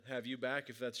have you back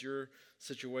if that's your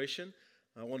situation.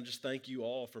 I want to just thank you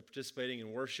all for participating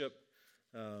in worship.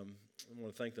 I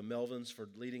want to thank the Melvins for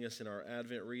leading us in our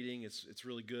Advent reading. It's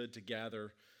really good to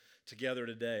gather together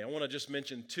today. I want to just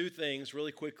mention two things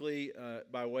really quickly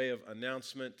by way of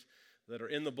announcement that are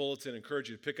in the bulletin. I encourage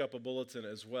you to pick up a bulletin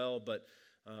as well. But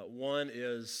one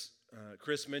is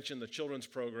Chris mentioned the children's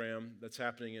program that's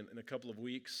happening in a couple of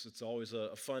weeks. It's always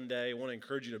a fun day. I want to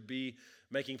encourage you to be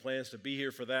making plans to be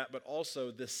here for that. But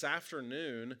also this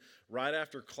afternoon, right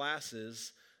after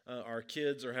classes, our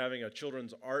kids are having a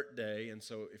children's art day. And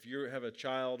so if you have a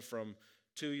child from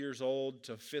 2 years old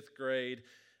to 5th grade,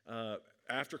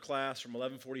 after class from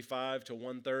 11:45 to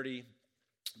 1:30,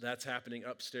 that's happening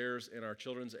upstairs in our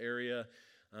children's area.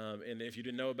 And if you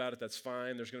didn't know about it, that's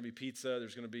fine. There's going to be pizza.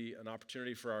 There's going to be an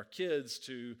opportunity for our kids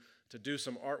to do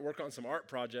some art, work on some art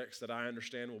projects that I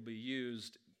understand will be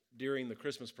used during the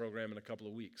Christmas program in a couple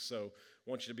of weeks. So I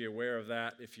want you to be aware of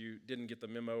that. If you didn't get the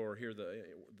memo or hear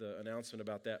the announcement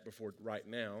about that before right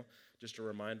now, just a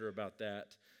reminder about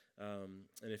that.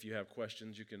 And if you have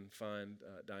questions, you can find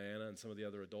Diana and some of the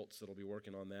other adults that will be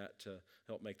working on that to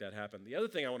help make that happen. The other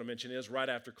thing I want to mention is right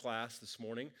after class this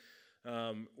morning,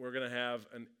 we're going to have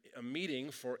a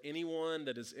meeting for anyone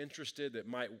that is interested, that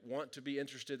might want to be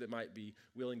interested, that might be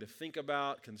willing to think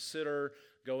about, consider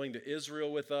going to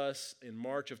Israel with us in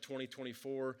March of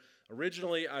 2024.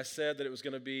 Originally, I said that it was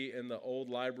going to be in the old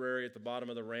library at the bottom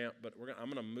of the ramp, but I'm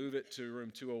going to move it to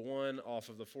room 201 off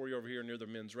of the foyer over here near the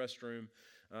men's restroom.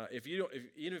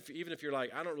 Even if you're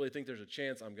like, I don't really think there's a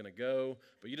chance I'm going to go,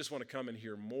 but you just want to come and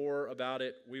hear more about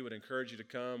it, we would encourage you to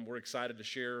come. We're excited to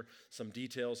share some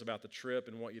details about the trip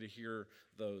and want you to hear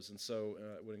those. And so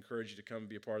would encourage you to come and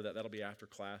be a part of that. That'll be after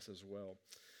class as well.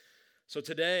 So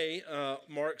today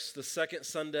marks the second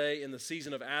Sunday in the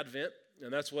season of Advent,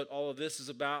 and that's what all of this is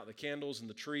about, the candles and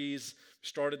the trees.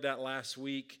 Started that last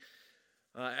week.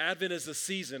 Advent is the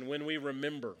season when we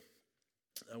remember.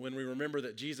 When we remember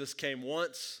that Jesus came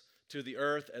once to the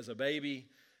earth as a baby,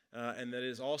 and that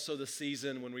is also the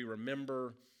season when we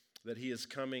remember that he is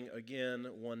coming again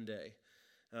one day.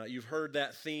 You've heard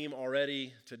that theme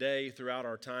already today throughout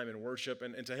our time in worship,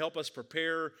 and to help us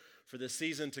prepare for this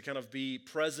season, to kind of be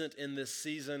present in this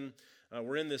season,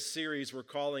 we're in this series we're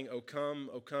calling O Come,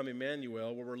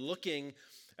 Emmanuel, where we're looking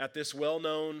at this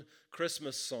well-known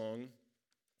Christmas song.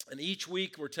 And each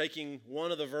week we're taking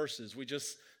one of the verses. We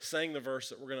just sang the verse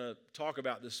that we're going to talk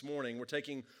about this morning. We're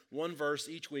taking one verse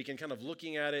each week and kind of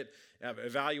looking at it,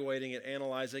 evaluating it,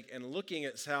 analyzing it, and looking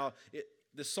at how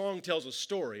the song tells a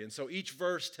story. And so each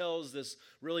verse tells this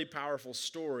really powerful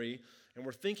story, and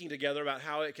we're thinking together about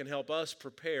how it can help us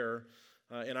prepare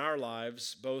in our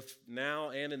lives, both now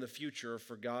and in the future,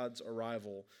 for God's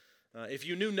arrival. If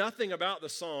you knew nothing about the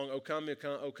song, O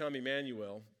Come,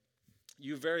 Emmanuel,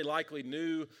 you very likely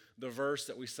knew the verse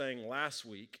that we sang last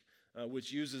week,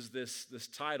 which uses this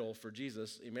title for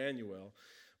Jesus, Emmanuel.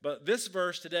 But this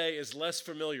verse today is less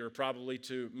familiar probably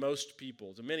to most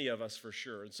people, to many of us for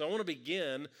sure. And so I want to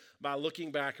begin by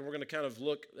looking back, and we're going to kind of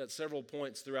look at several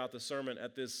points throughout the sermon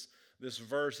at this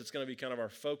verse. It's going to be kind of our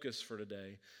focus for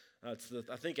today. It's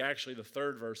I think actually the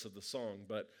third verse of the song,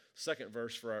 but second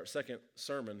verse for our second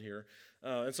sermon here.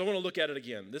 And so I want to look at it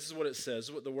again. This is what it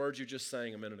says, what the words you just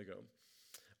sang a minute ago.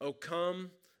 O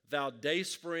come, thou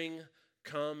dayspring,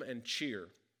 come and cheer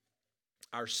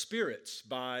our spirits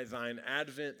by thine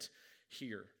advent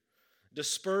here.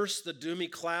 Disperse the doomy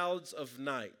clouds of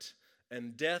night,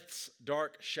 and death's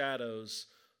dark shadows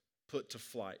put to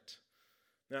flight.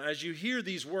 Now, as you hear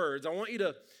these words, I want you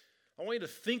to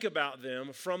think about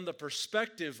them from the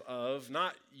perspective of,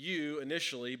 not you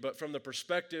initially, but from the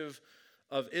perspective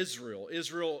of Israel.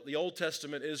 Israel, the Old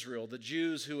Testament Israel, the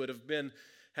Jews who would have been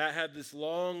had this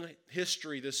long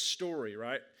history, this story,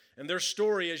 right? And their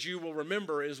story, as you will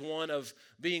remember, is one of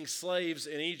being slaves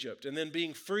in Egypt and then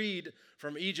being freed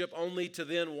from Egypt only to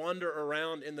then wander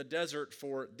around in the desert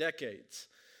for decades.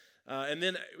 And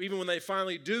then even when they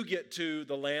finally do get to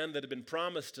the land that had been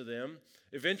promised to them,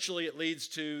 eventually it leads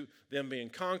to them being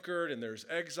conquered, and there's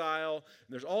exile,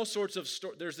 and there's all sorts of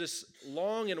there's this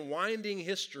long and winding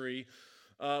history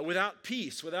without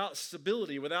peace, without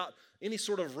stability, without any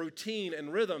sort of routine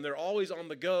and rhythm. They're always on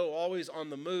the go, always on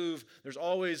the move. There's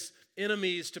always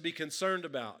enemies to be concerned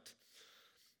about.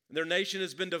 Their nation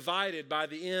has been divided by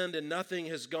the end, and nothing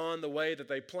has gone the way that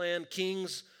they planned.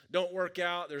 Kings don't work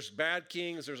out. There's bad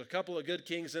kings. There's a couple of good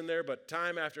kings in there, but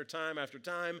time after time after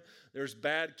time, there's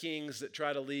bad kings that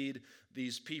try to lead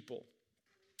these people.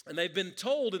 And they've been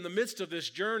told in the midst of this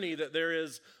journey that there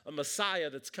is a Messiah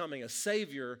that's coming, a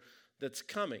Savior that's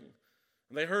coming.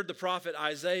 And they heard the prophet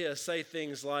Isaiah say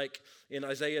things like in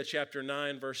Isaiah chapter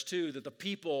 9, verse 2, that the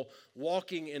people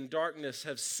walking in darkness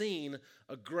have seen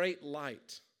a great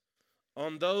light.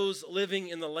 On those living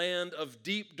in the land of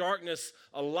deep darkness,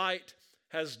 a light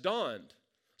has dawned.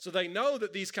 So they know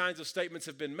that these kinds of statements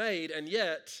have been made, and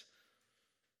yet,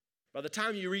 by the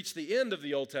time you reach the end of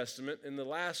the Old Testament, in the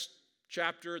last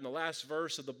chapter, in the last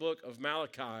verse of the book of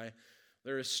Malachi,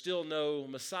 there is still no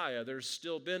Messiah. There's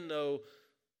still been no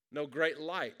great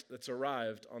light that's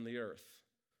arrived on the earth.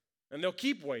 And they'll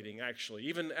keep waiting, actually,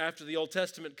 even after the Old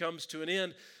Testament comes to an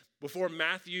end. Before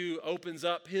Matthew opens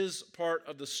up his part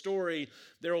of the story,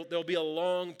 there'll be a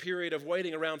long period of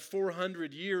waiting, around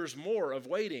 400 years more of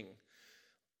waiting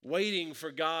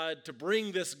for God to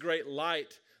bring this great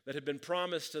light that had been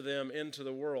promised to them into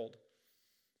the world.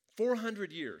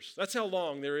 400 years. That's how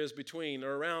long there is between,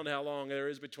 or around how long there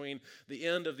is between the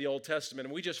end of the Old Testament.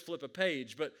 And we just flip a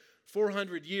page, but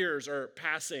 400 years are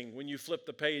passing when you flip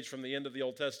the page from the end of the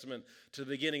Old Testament to the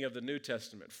beginning of the New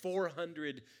Testament.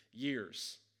 400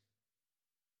 years.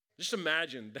 Just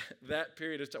imagine that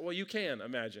period of time. Well, you can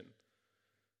imagine.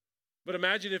 But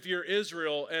imagine if you're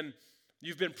Israel and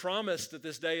you've been promised that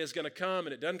this day is going to come,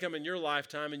 and it doesn't come in your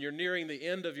lifetime, and you're nearing the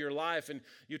end of your life, and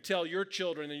you tell your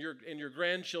children and your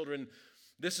grandchildren,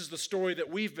 this is the story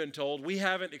that we've been told. We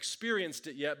haven't experienced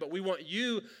it yet, but we want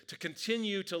you to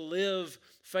continue to live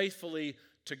faithfully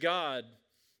to God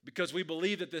because we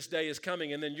believe that this day is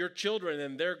coming. And then your children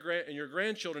and your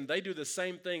grandchildren, they do the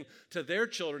same thing to their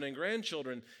children and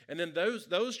grandchildren. And then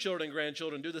those children and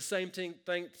grandchildren do the same thing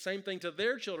to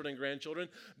their children and grandchildren,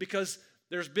 because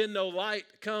there's been no light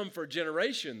come for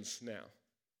generations now.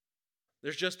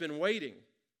 There's just been waiting.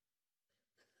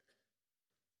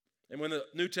 And when the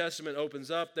New Testament opens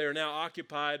up, they are now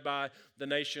occupied by the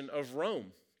nation of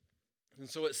Rome. And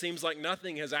so it seems like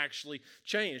nothing has actually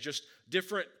changed, just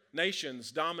different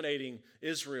nations dominating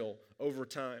Israel over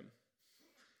time.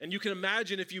 And you can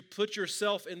imagine, if you put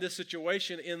yourself in this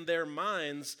situation in their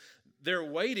minds, they're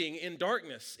waiting in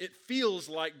darkness. It feels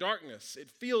like darkness.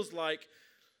 It feels like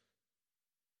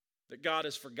that God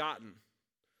has forgotten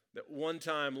that one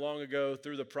time long ago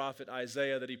through the prophet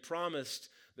Isaiah that he promised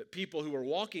that people who were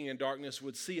walking in darkness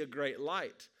would see a great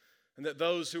light, and that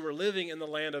those who were living in the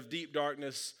land of deep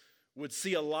darkness would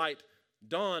see a light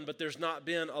dawn, but there's not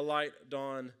been a light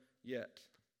dawn yet.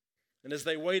 And as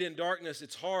they wait in darkness,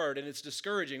 it's hard and it's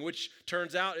discouraging, which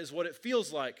turns out is what it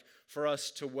feels like for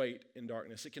us to wait in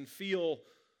darkness. It can feel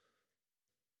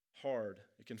hard.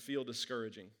 It can feel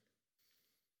discouraging.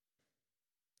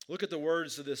 Look at the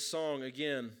words of this song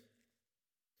again.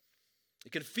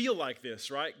 It can feel like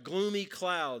this, right? Gloomy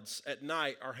clouds at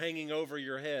night are hanging over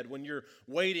your head when you're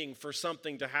waiting for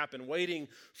something to happen, waiting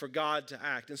for God to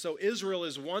act. And so Israel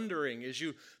is wondering, as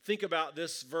you think about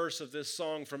this verse of this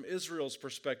song from Israel's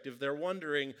perspective, they're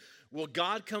wondering, will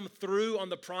God come through on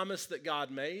the promise that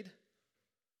God made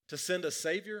to send a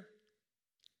Savior?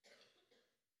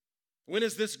 When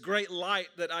is this great light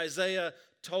that Isaiah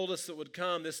told us that would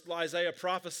come, this Isaiah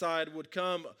prophesied would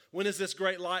come, when is this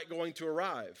great light going to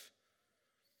arrive?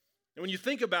 And when you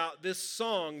think about this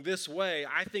song this way,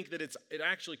 I think that it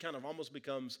actually kind of almost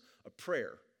becomes a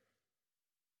prayer.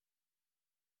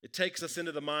 It takes us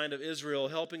into the mind of Israel,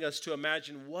 helping us to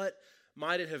imagine what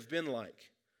might it have been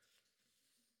like.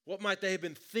 What might they have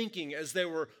been thinking as they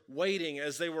were waiting,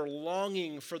 as they were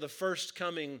longing for the first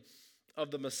coming of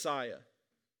the Messiah?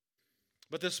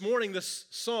 But this morning, this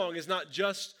song is not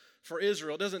just for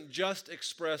Israel. It doesn't just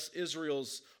express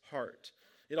Israel's heart.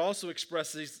 It also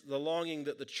expresses the longing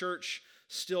that the church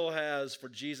still has for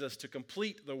Jesus to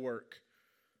complete the work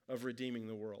of redeeming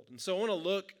the world. And so I want to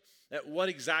look at what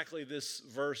exactly this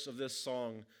verse of this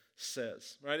song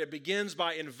says. Right? It begins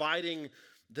by inviting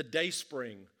the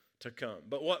dayspring to come.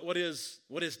 But what is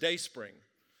dayspring?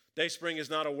 Dayspring is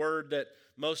not a word that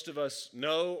most of us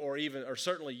know or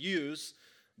certainly use,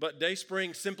 but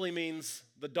dayspring simply means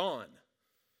the dawn.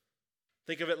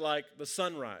 Think of it like the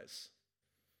sunrise.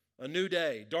 A new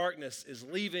day, darkness is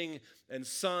leaving and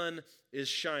sun is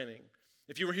shining.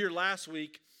 If you were here last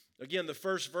week, again, the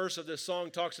first verse of this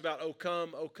song talks about, O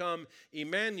come,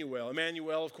 Emmanuel.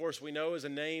 Emmanuel, of course, we know is a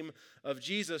name of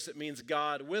Jesus. It means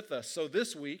God with us. So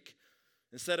this week,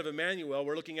 instead of Emmanuel,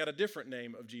 we're looking at a different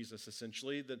name of Jesus,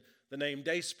 essentially, the name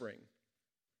Dayspring.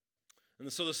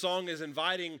 And so the song is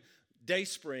inviting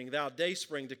Dayspring, thou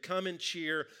Dayspring, to come and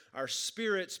cheer our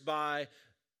spirits by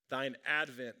thine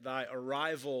advent, thy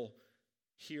arrival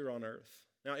here on earth.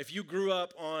 Now, if you grew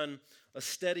up on a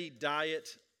steady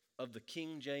diet of the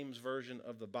King James Version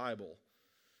of the Bible,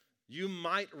 you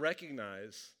might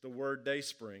recognize the word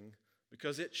dayspring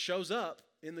because it shows up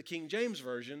in the King James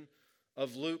Version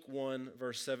of Luke 1,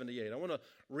 verse 78. I want to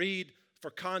read for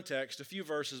context a few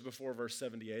verses before verse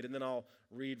 78, and then I'll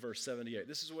read verse 78.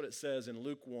 This is what it says in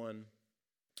Luke 1,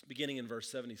 beginning in verse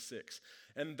 76.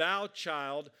 And thou,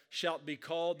 child, shalt be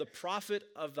called the prophet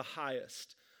of the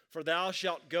highest, for thou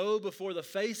shalt go before the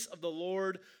face of the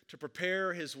Lord to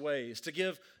prepare his ways, to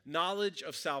give knowledge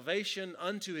of salvation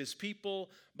unto his people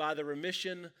by the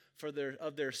remission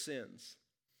of their sins.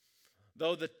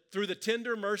 Through the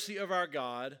tender mercy of our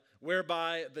God,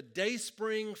 whereby the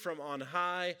dayspring from on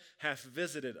high hath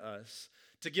visited us,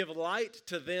 to give light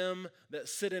to them that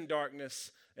sit in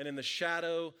darkness and in the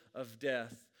shadow of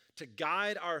death, to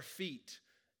guide our feet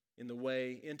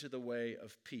into the way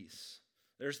of peace.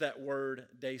 There's that word,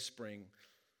 dayspring,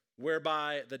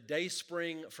 whereby the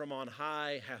dayspring from on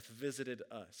high hath visited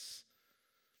us.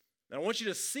 Now, I want you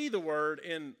to see the word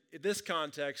in this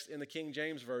context in the King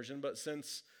James Version, but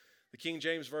since the King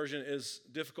James Version is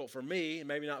difficult for me,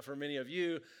 maybe not for many of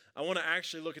you, I want to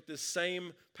actually look at this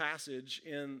same passage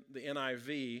in the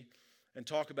NIV and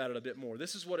talk about it a bit more.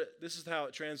 This is how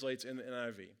it translates in the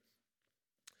NIV.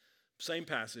 Same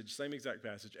passage, same exact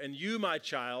passage. And you, my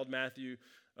child,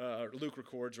 Luke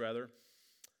records rather,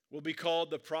 will be called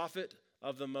the prophet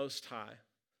of the Most High.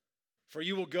 For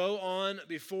you will go on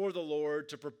before the Lord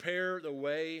to prepare the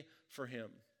way for him,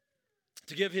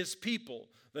 to give his people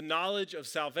the knowledge of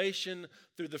salvation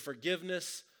through the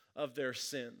forgiveness of their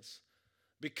sins.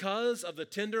 Because of the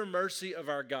tender mercy of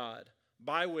our God,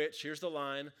 by which, here's the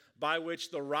line, by which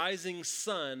the rising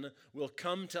sun will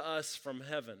come to us from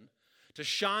heaven, to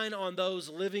shine on those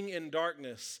living in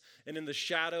darkness and in the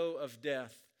shadow of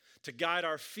death, to guide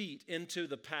our feet into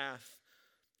the path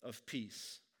of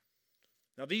peace.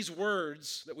 Now, these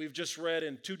words that we've just read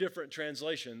in two different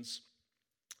translations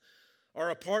are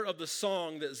a part of the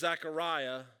song that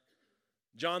Zechariah,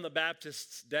 John the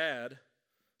Baptist's dad,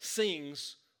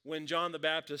 sings when John the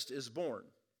Baptist is born.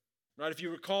 Right? If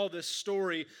you recall this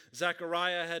story,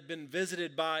 Zechariah had been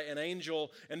visited by an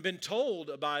angel and been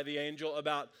told by the angel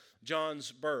about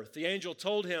John's birth. The angel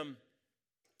told him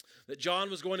that John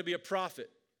was going to be a prophet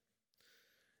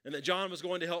and that John was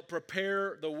going to help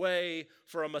prepare the way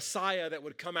for a Messiah that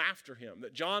would come after him,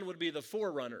 that John would be the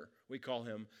forerunner, we call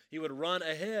him. He would run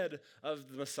ahead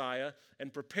of the Messiah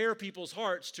and prepare people's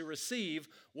hearts to receive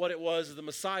what it was the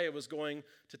Messiah was going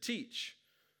to teach.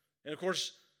 And of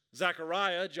course,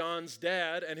 Zechariah, John's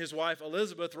dad, and his wife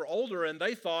Elizabeth were older, and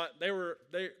they thought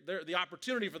the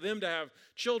opportunity for them to have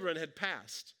children had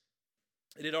passed.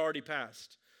 It had already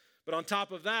passed. But on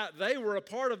top of that, they were a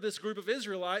part of this group of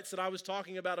Israelites that I was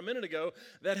talking about a minute ago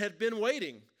that had been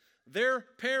waiting. Their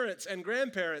parents and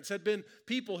grandparents had been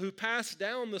people who passed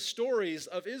down the stories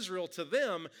of Israel to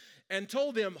them and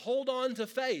told them, hold on to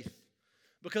faith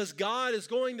because God is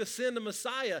going to send a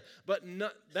Messiah. But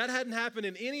that hadn't happened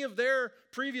in any of their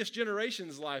previous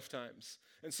generations' lifetimes.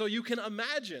 And so you can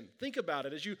imagine, think about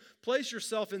it, as you place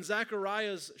yourself in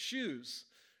Zechariah's shoes,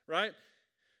 right?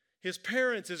 His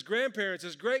parents, his grandparents,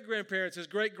 his great-grandparents, his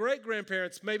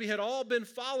great-great-grandparents maybe had all been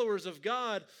followers of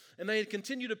God, and they had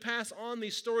continued to pass on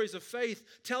these stories of faith,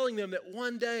 telling them that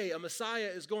one day a Messiah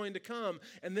is going to come,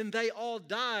 and then they all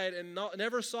died and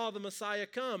never saw the Messiah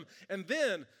come. And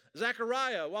then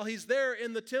Zechariah, while he's there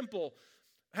in the temple,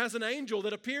 has an angel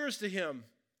that appears to him,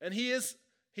 and he's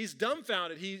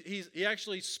dumbfounded. He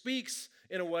actually speaks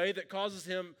in a way that causes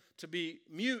him to be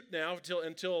mute now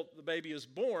until the baby is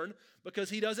born,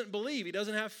 because he doesn't believe. He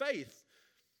doesn't have faith.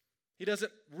 He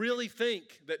doesn't really think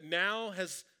that now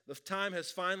the time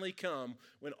has finally come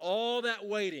when all that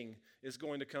waiting is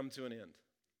going to come to an end.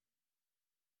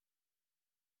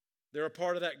 They're a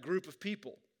part of that group of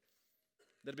people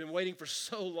that have been waiting for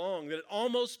so long that it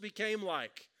almost became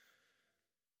like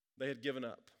they had given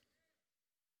up.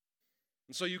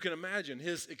 And so you can imagine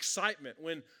his excitement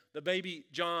when the baby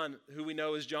John, who we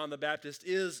know as John the Baptist,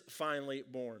 is finally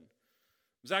born.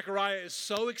 Zechariah is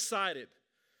so excited.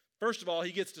 First of all,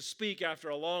 he gets to speak after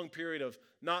a long period of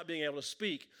not being able to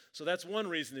speak. So that's one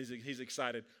reason he's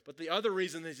excited. But the other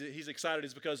reason he's excited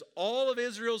is because all of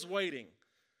Israel's waiting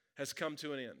has come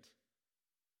to an end.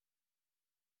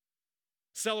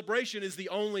 Celebration is the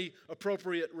only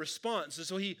appropriate response. And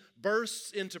so he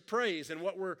bursts into praise. And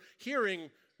what we're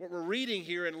reading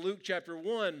here in Luke chapter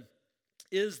 1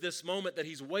 is this moment that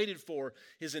he's waited for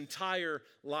his entire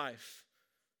life.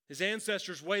 His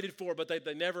ancestors waited for, but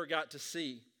they never got to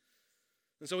see.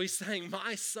 And so he's saying,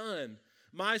 my son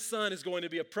is going to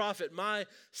be a prophet. My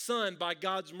son, by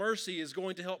God's mercy, is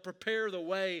going to help prepare the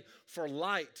way for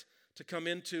light to come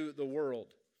into the world.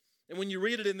 And when you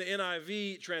read it in the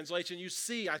NIV translation, you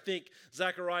see, I think,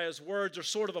 Zechariah's words are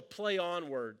sort of a play on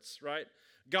words, right?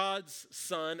 God's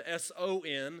son,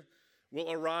 S-O-N,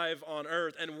 will arrive on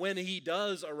earth. And when he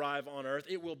does arrive on earth,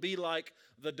 it will be like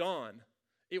the dawn.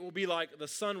 It will be like the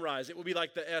sunrise. It will be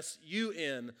like the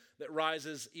sun that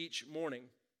rises each morning.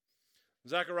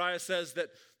 Zechariah says that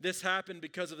this happened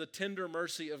because of the tender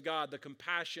mercy of God, the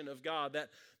compassion of God,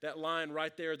 that line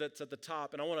right there that's at the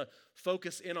top. And I want to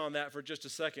focus in on that for just a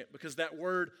second, because that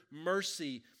word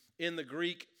mercy in the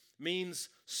Greek means,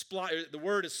 the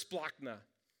word is splachna,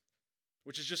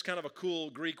 which is just kind of a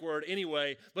cool Greek word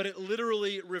anyway, but it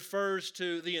literally refers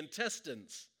to the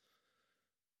intestines.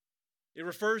 It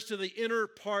refers to the inner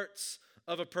parts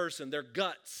of a person, their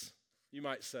guts, you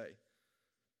might say.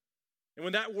 And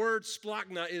when that word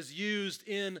splachna is used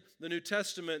in the New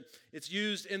Testament, it's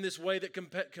used in this way that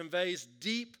conveys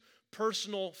deep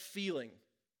personal feeling,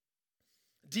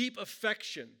 deep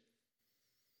affection,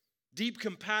 deep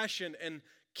compassion and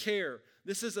care.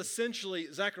 This is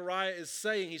essentially, Zechariah is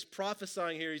saying, he's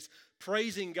prophesying here, he's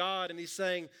praising God, and he's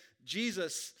saying,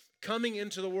 Jesus coming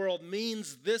into the world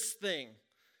means this thing.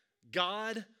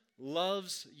 God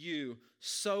loves you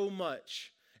so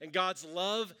much. And God's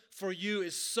love for you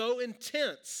is so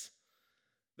intense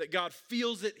that God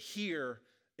feels it here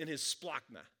in his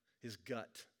splachna, his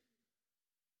gut.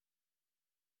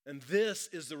 And this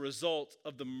is the result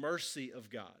of the mercy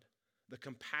of God, the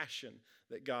compassion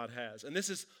that God has. And this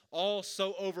is all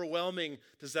so overwhelming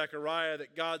to Zechariah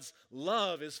that God's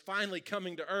love is finally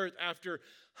coming to earth after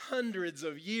hundreds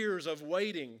of years of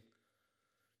waiting,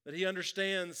 that he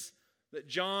understands that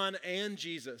John and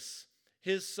Jesus,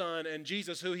 his son, and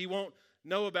Jesus, who he won't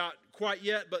know about quite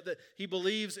yet, but that he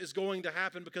believes is going to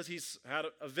happen because he's had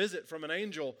a visit from an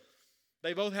angel,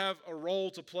 they both have a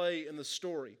role to play in the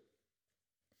story.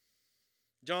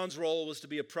 John's role was to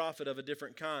be a prophet of a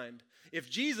different kind. If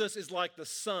Jesus is like the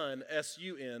sun,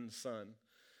 S-U-N, sun,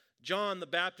 John the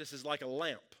Baptist is like a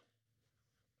lamp.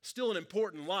 Still an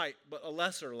important light, but a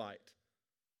lesser light.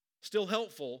 Still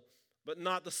helpful, but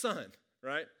not the sun,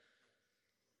 right?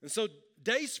 And so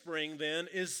Dayspring then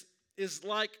is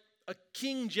like a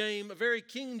very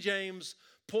King James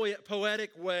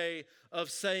poetic way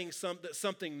of saying that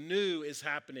something new is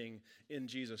happening in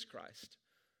Jesus Christ.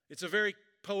 It's a very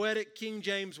poetic King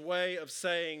James way of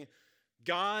saying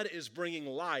God is bringing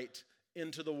light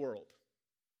into the world.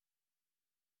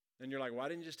 And you're like, why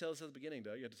didn't you just tell us at the beginning,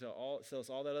 Doug? You had to tell us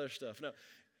all that other stuff. No,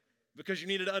 because you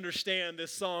needed to understand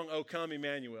this song, O Come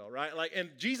Emmanuel, right? And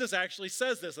Jesus actually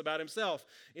says this about himself.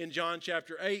 In John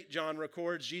chapter 8, John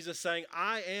records Jesus saying,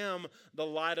 I am the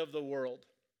light of the world.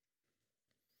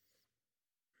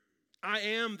 I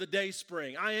am the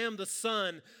Dayspring. I am the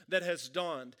sun that has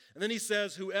dawned. And then he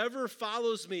says, whoever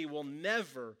follows me will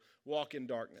never walk in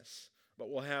darkness, but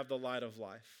will have the light of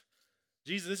life.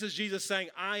 This is Jesus saying,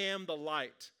 I am the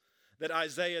light that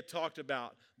Isaiah talked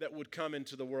about that would come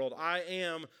into the world. I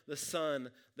am the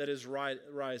sun that is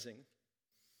rising.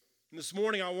 And this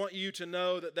morning, I want you to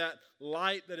know that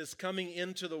light that is coming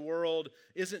into the world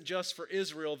isn't just for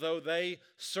Israel, though they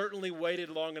certainly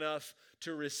waited long enough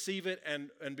to receive it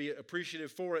and be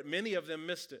appreciative for it. Many of them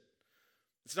missed it.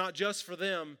 It's not just for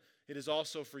them, it is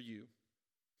also for you.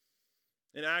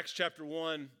 In Acts chapter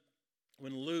 1,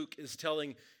 when Luke is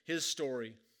telling his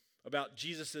story about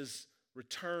Jesus'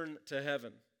 return to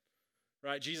heaven,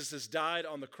 right? Jesus has died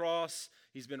on the cross.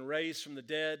 He's been raised from the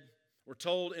dead. We're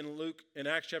told in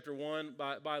Acts chapter 1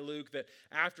 by Luke that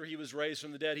after he was raised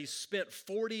from the dead, he spent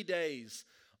 40 days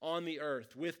on the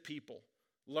earth with people,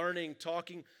 learning,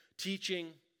 talking, teaching.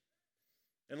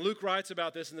 And Luke writes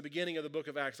about this in the beginning of the book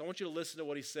of Acts. I want you to listen to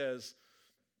what he says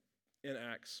in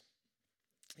Acts.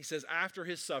 He says, after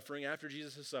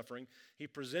Jesus' suffering, he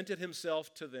presented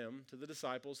himself to them, to the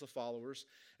disciples, the followers,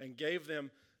 and gave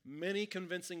them many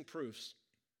convincing proofs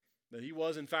that he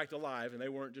was in fact alive and they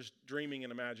weren't just dreaming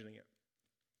and imagining it.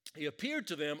 He appeared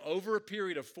to them over a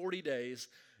period of 40 days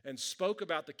and spoke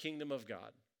about the kingdom of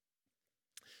God.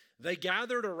 They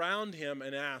gathered around him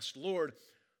and asked, Lord,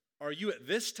 are you at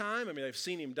this time? I mean, they've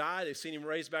seen him die. They've seen him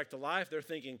raised back to life. They're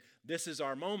thinking, this is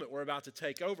our moment. We're about to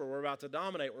take over. We're about to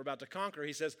dominate. We're about to conquer.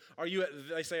 He says, are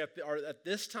at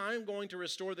this time going to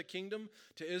restore the kingdom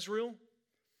to Israel?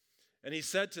 And he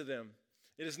said to them,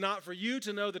 it is not for you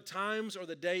to know the times or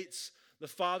the dates the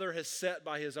Father has set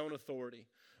by his own authority,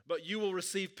 but you will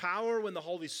receive power when the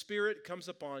Holy Spirit comes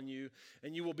upon you,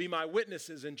 and you will be my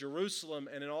witnesses in Jerusalem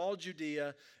and in all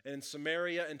Judea and in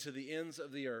Samaria and to the ends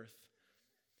of the earth.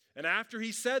 And after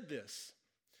he said this,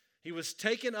 he was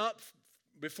taken up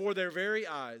before their very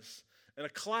eyes, and a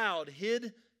cloud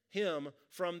hid him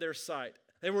from their sight.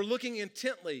 They were looking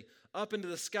intently up into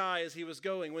the sky as he was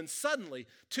going, when suddenly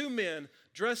 2 men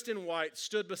dressed in white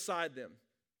stood beside them.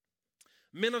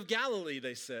 Men of Galilee,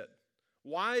 they said,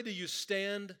 Why do you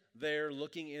stand there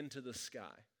looking into the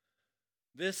sky?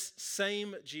 This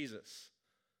same Jesus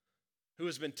who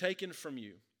has been taken from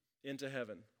you into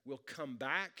heaven will come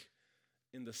back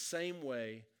in the same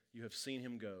way you have seen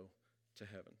him go to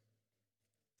heaven.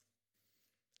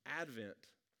 Advent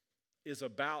is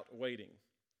about waiting,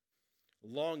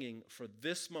 longing for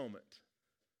this moment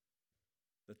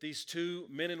that these two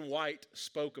men in white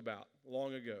spoke about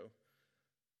long ago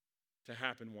to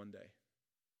happen one day.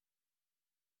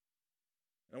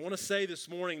 And I want to say this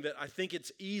morning that I think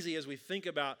it's easy as we think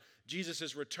about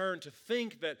Jesus' return to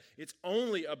think that it's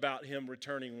only about him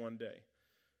returning one day.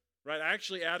 Right?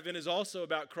 Actually, Advent is also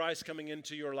about Christ coming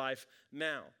into your life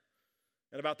now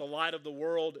and about the light of the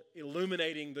world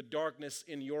illuminating the darkness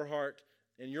in your heart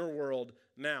and your world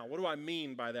now. What do I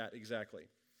mean by that exactly?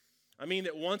 I mean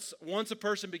that once a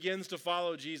person begins to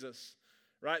follow Jesus,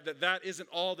 right, that isn't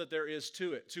all that there is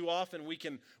to it. Too often we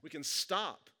can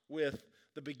stop with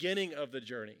the beginning of the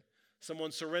journey.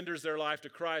 Someone surrenders their life to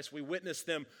Christ. We witness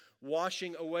them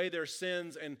washing away their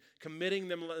sins and committing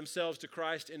themselves to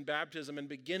Christ in baptism and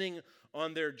beginning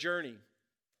on their journey.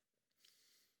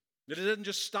 But it doesn't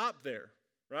just stop there,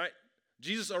 right?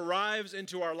 Jesus arrives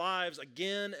into our lives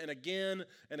again and again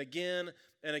and again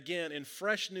and again in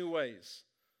fresh new ways.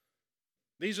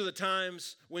 These are the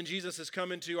times when Jesus has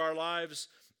come into our lives,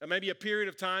 and maybe a period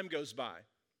of time goes by.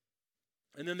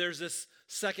 And then there's this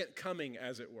second coming,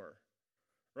 as it were,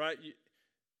 right?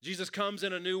 Jesus comes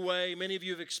in a new way. Many of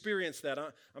you have experienced that.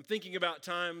 I'm thinking about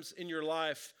times in your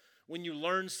life when you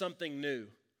learn something new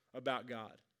about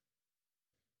God,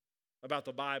 about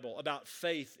the Bible, about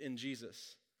faith in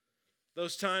Jesus.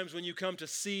 Those times when you come to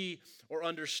see or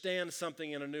understand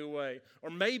something in a new way. Or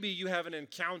maybe you have an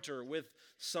encounter with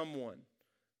someone.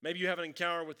 Maybe you have an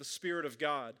encounter with the Spirit of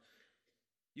God.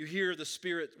 You hear the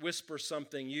Spirit whisper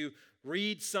something. You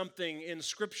read something in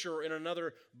Scripture or in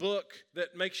another book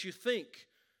that makes you think.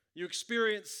 You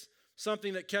experience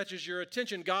something that catches your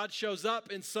attention. God shows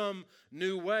up in some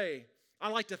new way. I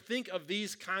like to think of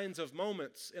these kinds of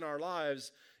moments in our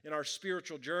lives, in our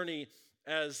spiritual journey,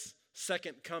 as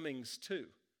second comings too.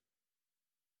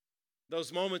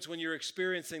 Those moments when you're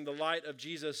experiencing the light of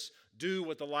Jesus do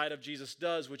what the light of Jesus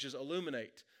does, which is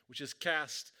illuminate, which is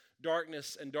cast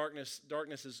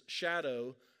darkness's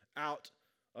shadow out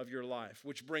of your life,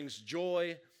 which brings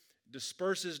joy,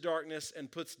 disperses darkness, and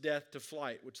puts death to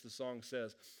flight, which the song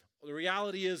says. The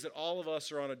reality is that all of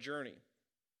us are on a journey.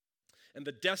 And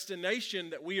the destination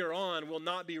that we are on will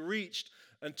not be reached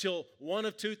until one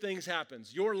of two things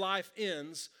happens. Your life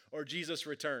ends or Jesus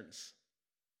returns.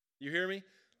 You hear me?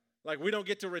 Like, we don't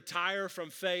get to retire from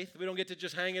faith. We don't get to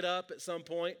just hang it up at some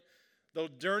point. The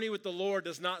journey with the Lord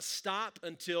does not stop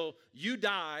until you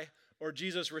die or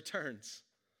Jesus returns.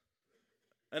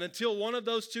 And until one of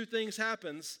those two things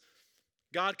happens,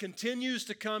 God continues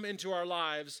to come into our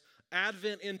lives,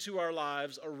 advent into our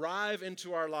lives, arrive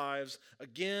into our lives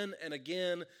again and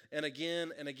again and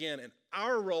again and again. And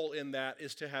our role in that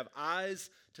is to have eyes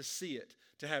to see it,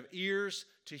 to have ears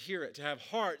to hear it, to have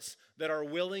hearts that are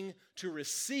willing to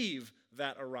receive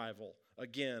that arrival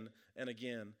again and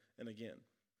again and again.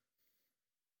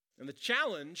 And the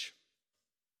challenge,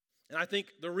 and I think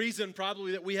the reason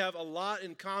probably that we have a lot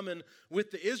in common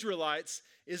with the Israelites,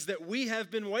 is that we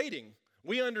have been waiting.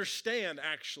 We understand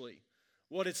actually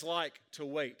what it's like to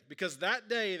wait. Because that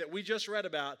day that we just read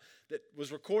about, that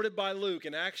was recorded by Luke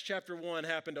in Acts chapter 1,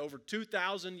 happened over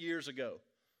 2,000 years ago.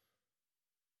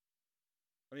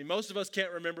 I mean, most of us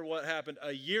can't remember what happened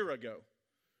a year ago,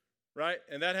 right?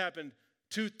 And that happened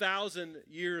 2,000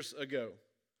 years ago.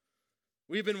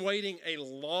 We've been waiting a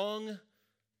long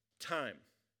time.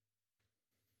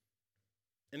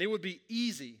 And it would be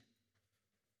easy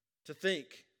to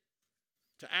think,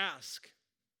 to ask,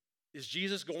 is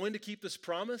Jesus going to keep this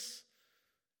promise?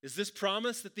 Is this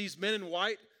promise that these men in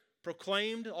white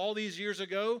proclaimed all these years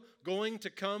ago going to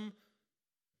come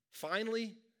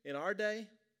finally in our day?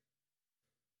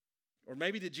 Or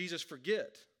maybe did Jesus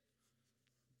forget?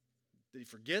 Did he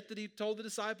forget that he told the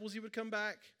disciples he would come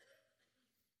back?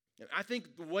 And I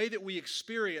think the way that we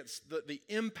experience the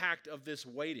impact of this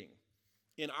waiting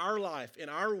in our life, in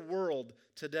our world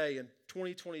today in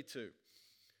 2022,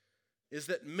 is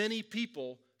that many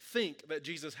people think that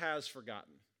Jesus has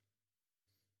forgotten.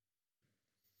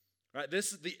 Right?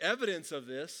 The evidence of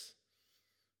this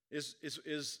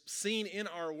is seen in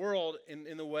our world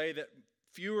in the way that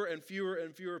fewer and fewer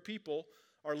and fewer people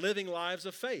are living lives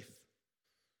of faith.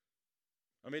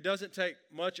 I mean, it doesn't take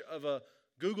much of a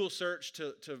Google search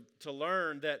to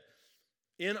learn that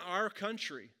in our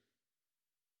country,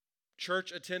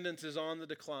 church attendance is on the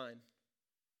decline.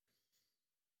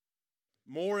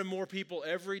 More and more people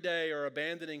every day are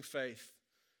abandoning faith.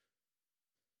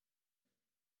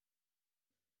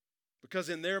 Because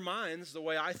in their minds, the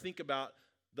way I think about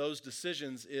those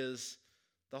decisions is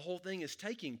the whole thing is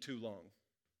taking too long.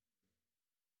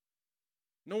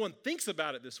 No one thinks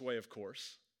about it this way, of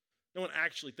course. No one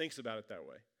actually thinks about it that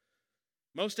way.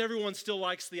 Most everyone still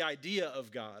likes the idea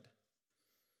of God.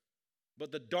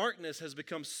 But the darkness has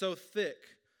become so thick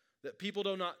that people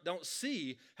don't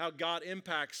see how God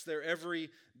impacts their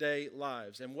everyday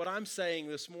lives. And what I'm saying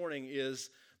this morning is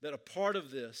that a part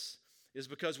of this is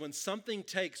because when something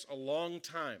takes a long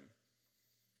time,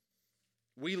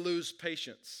 we lose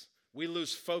patience, we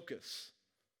lose focus.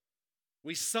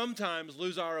 We sometimes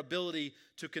lose our ability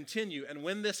to continue. And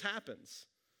when this happens,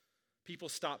 people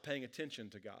stop paying attention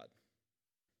to God.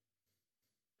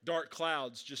 Dark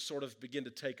clouds just sort of begin to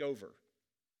take over.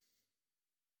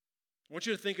 I want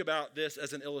you to think about this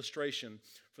as an illustration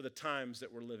for the times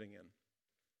that we're living in.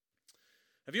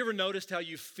 Have you ever noticed how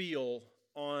you feel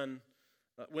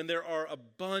when there are a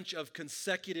bunch of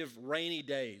consecutive rainy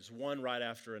days, one right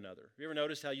after another? Have you ever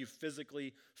noticed how you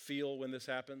physically feel when this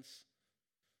happens?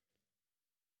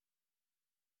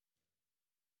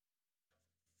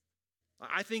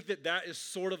 I think that is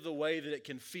sort of the way that it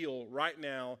can feel right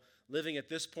now, living at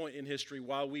this point in history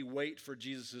while we wait for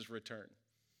Jesus' return.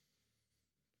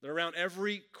 That around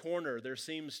every corner there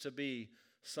seems to be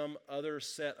some other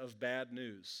set of bad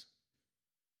news.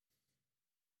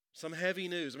 Some heavy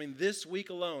news. I mean, this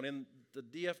week alone, in the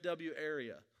DFW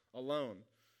area alone,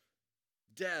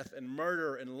 death and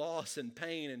murder and loss and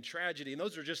pain and tragedy. And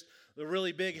those are just the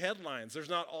really big headlines.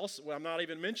 I'm not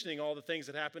even mentioning all the things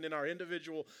that happen in our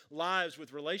individual lives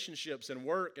with relationships and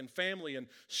work and family and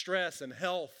stress and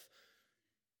health.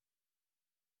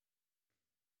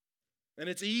 And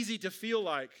it's easy to feel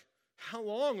like, how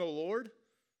long, O Lord?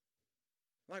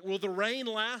 Like, will the rain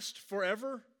last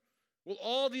forever? Will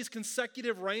all these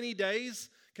consecutive rainy days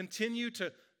continue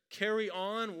to carry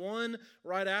on one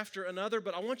right after another?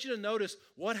 But I want you to notice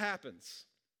what happens.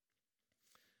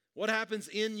 What happens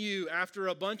in you after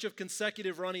a bunch of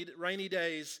consecutive rainy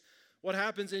days? What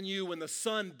happens in you when the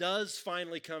sun does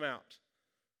finally come out?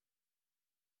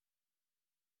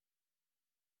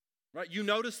 Right? You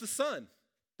notice the sun,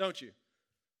 don't you?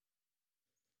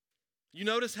 You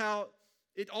notice how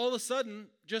it all of a sudden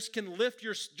just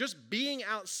being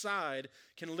outside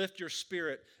can lift your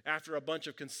spirit after a bunch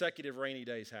of consecutive rainy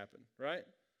days happen, right?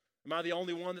 Am I the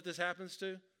only one that this happens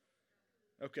to?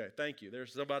 Okay, thank you.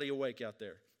 There's somebody awake out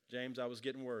there. James, I was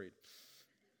getting worried.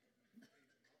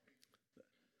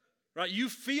 Right, you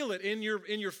feel it in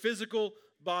your physical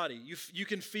body. You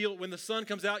can feel when the sun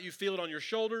comes out, you feel it on your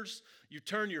shoulders. You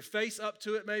turn your face up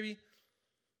to it maybe.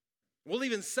 We'll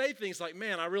even say things like,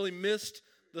 man, I really missed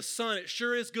the sun. It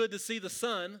sure is good to see the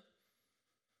sun.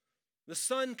 The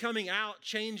sun coming out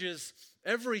changes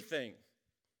everything.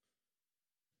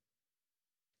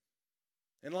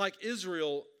 And like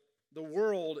Israel, the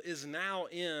world is now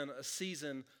in a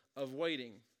season of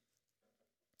waiting.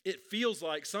 It feels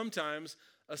like sometimes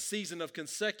a season of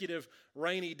consecutive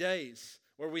rainy days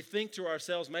where we think to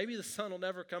ourselves, maybe the sun will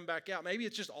never come back out. Maybe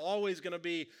it's just always going to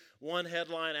be one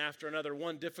headline after another,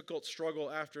 one difficult struggle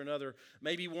after another,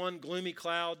 maybe one gloomy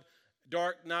cloud,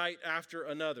 dark night after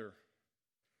another.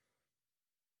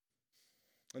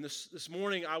 And this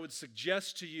morning, I would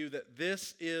suggest to you that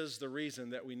this is the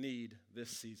reason that we need this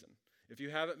season. If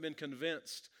you haven't been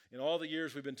convinced in all the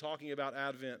years we've been talking about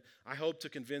Advent, I hope to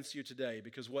convince you today,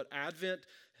 because what Advent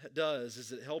does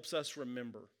is it helps us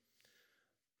remember.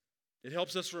 It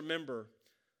helps us remember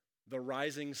the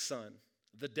rising sun,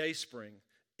 the dayspring,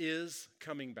 is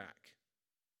coming back.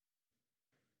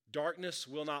 Darkness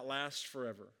will not last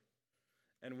forever.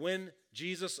 And when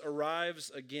Jesus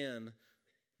arrives again,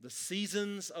 the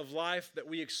seasons of life that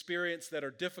we experience that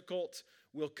are difficult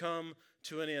will come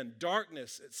to an end.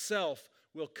 Darkness itself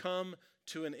will come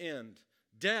to an end.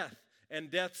 Death and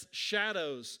death's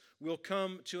shadows will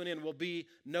come to an end, will be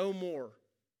no more.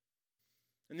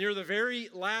 And near the very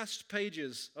last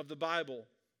pages of the Bible,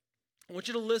 I want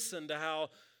you to listen to how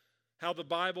the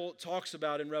Bible talks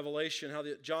about in Revelation, how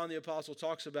John the Apostle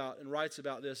talks about and writes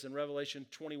about this in Revelation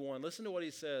 21. Listen to what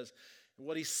he says and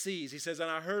what he sees. He says, "And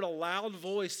I heard a loud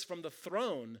voice from the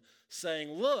throne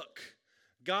saying, 'Look,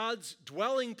 God's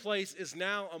dwelling place is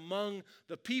now among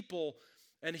the people,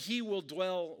 and he will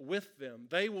dwell with them.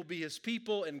 They will be his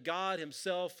people, and God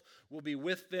himself will be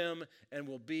with them and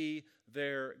will be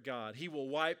their God. He will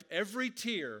wipe every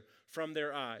tear from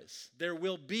their eyes. There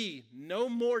will be no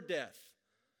more death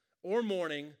or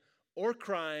mourning or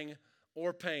crying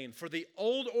or pain. For the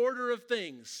old order of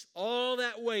things, all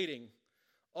that waiting,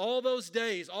 All those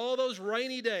days, all those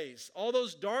rainy days, all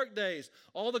those dark days,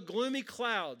 all the gloomy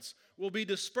clouds will be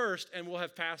dispersed and will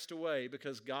have passed away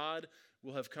because God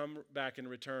will have come back and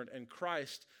returned and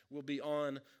Christ will be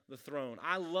on the throne.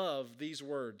 I love these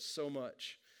words so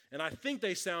much. And I think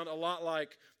they sound a lot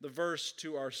like the verse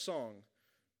to our song,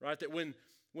 right? That when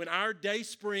our day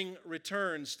spring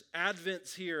returns,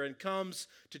 Advent's here and comes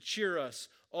to cheer us,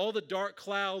 all the dark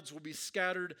clouds will be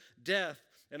scattered, death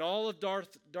and all of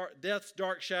death's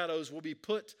dark shadows will be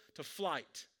put to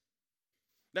flight.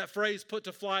 That phrase, put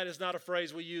to flight, is not a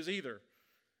phrase we use either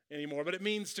anymore, but it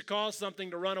means to cause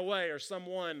something to run away or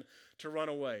someone to run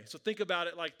away. So think about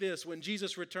it like this. When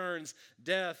Jesus returns,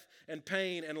 death and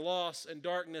pain and loss and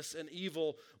darkness and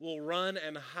evil will run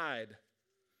and hide.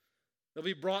 They'll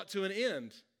be brought to an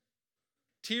end.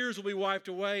 Tears will be wiped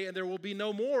away, and there will be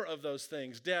no more of those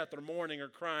things, death or mourning or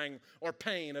crying or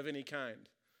pain of any kind.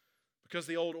 Because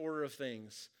the old order of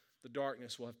things, the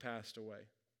darkness will have passed away.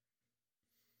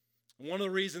 One of the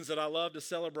reasons that I love to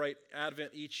celebrate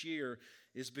Advent each year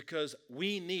is because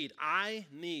I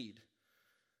need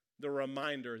the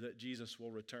reminder that Jesus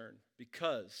will return.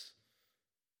 Because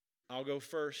I'll go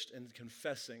first in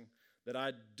confessing that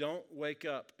I don't wake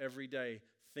up every day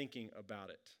thinking about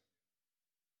it.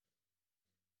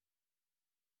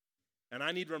 And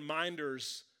I need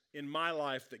reminders in my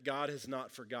life that God has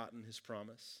not forgotten his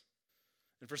promise.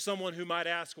 And for someone who might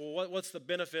ask, well, what's the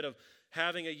benefit of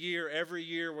having a year every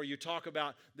year where you talk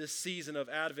about this season of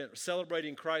Advent,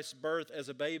 celebrating Christ's birth as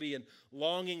a baby and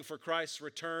longing for Christ's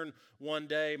return one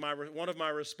day? One of my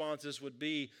responses would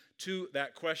be to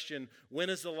that question, when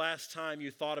is the last time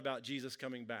you thought about Jesus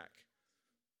coming back?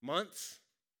 Months?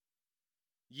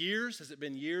 Years? Has it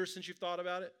been years since you've thought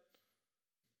about it?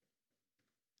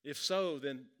 If so,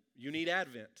 then you need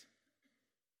Advent.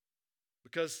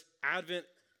 Because Advent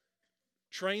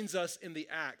trains us in the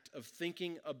act of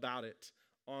thinking about it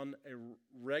on a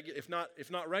regular, if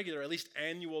not regular, at least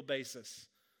annual basis,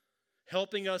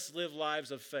 helping us live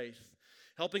lives of faith,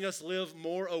 helping us live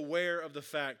more aware of the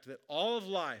fact that all of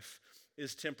life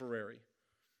is temporary.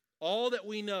 All that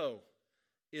we know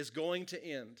is going to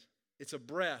end. It's a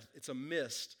breath, it's a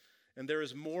mist, and there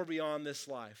is more beyond this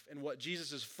life. And what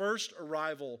Jesus' first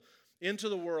arrival into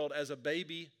the world as a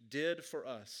baby did for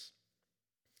us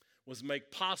was make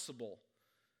possible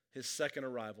his second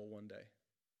arrival one day.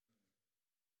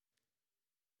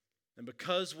 And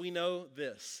because we know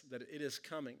this, that it is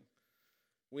coming,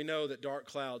 we know that dark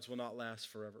clouds will not last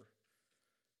forever.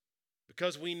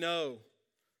 Because we know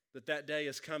that that day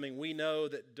is coming, we know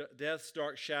that death's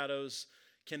dark shadows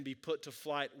can be put to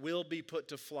flight, will be put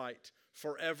to flight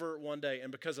forever one day.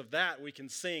 And because of that, we can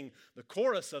sing the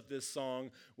chorus of this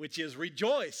song, which is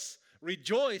rejoice,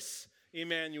 rejoice,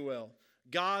 Emmanuel.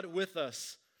 God with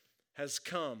us has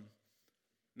come,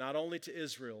 not only to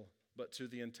Israel, but to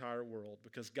the entire world,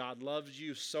 because God loves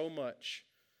you so much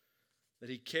that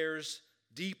he cares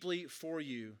deeply for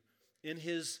you in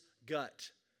his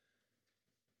gut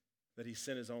that he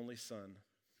sent his only son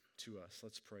to us.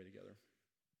 Let's pray together.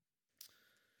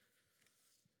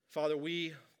 Father,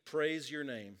 we praise your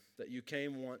name that you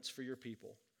came once for your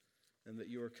people and that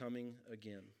you are coming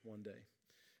again one day.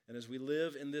 And as we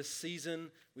live in this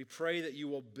season, we pray that you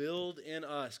will build in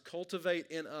us, cultivate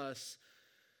in us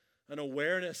an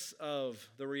awareness of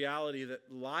the reality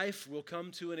that life will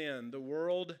come to an end. The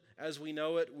world as we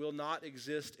know it will not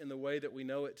exist in the way that we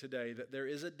know it today, that there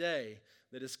is a day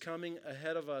that is coming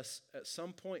ahead of us at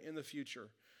some point in the future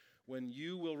when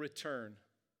you will return.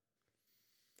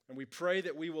 And we pray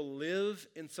that we will live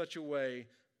in such a way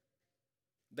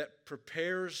that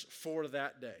prepares for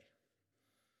that day.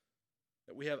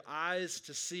 That we have eyes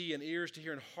to see and ears to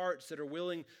hear and hearts that are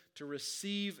willing to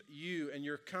receive you and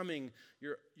your coming,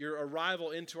 your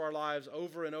arrival into our lives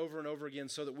over and over and over again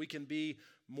so that we can be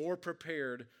more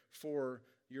prepared for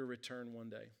your return one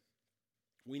day.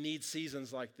 We need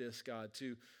seasons like this, God,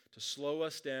 to slow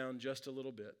us down just a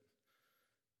little bit,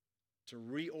 to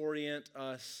reorient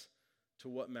us to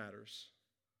what matters,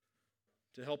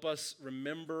 to help us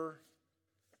remember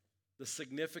the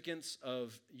significance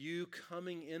of you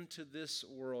coming into this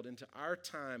world, into our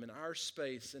time and our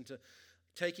space, into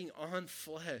taking on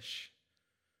flesh,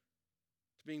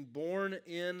 to being born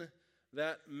in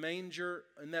that manger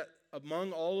and that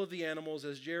among all of the animals,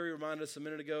 as Jerry reminded us a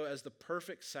minute ago, as the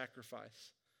perfect sacrifice,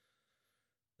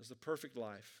 as the perfect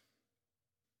life.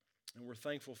 And we're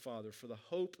thankful, Father, for the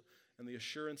hope and the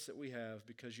assurance that we have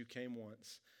because you came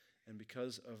once and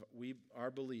because of our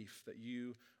belief that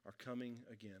you are coming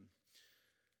again.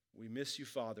 We miss you,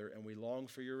 Father, and we long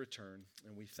for your return,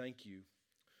 and we thank you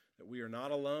that we are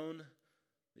not alone,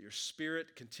 that your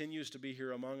Spirit continues to be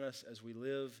here among us as we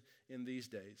live in these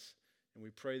days. And we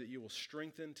pray that you will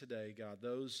strengthen today, God,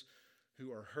 those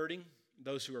who are hurting,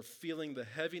 those who are feeling the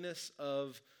heaviness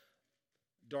of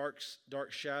dark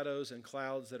shadows and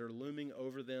clouds that are looming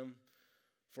over them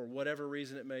for whatever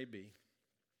reason it may be.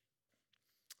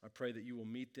 I pray that you will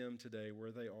meet them today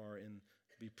where they are and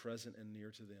be present and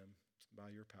near to them by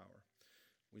your power.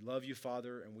 We love you,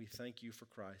 Father, and we thank you for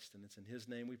Christ, and it's in his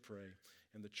name we pray.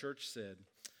 And the church said,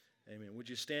 amen. Would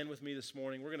you stand with me this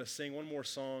morning? We're going to sing one more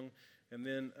song and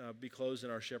then be closed in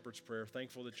our shepherd's prayer.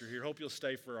 Thankful that you're here. Hope you'll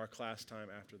stay for our class time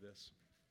after this.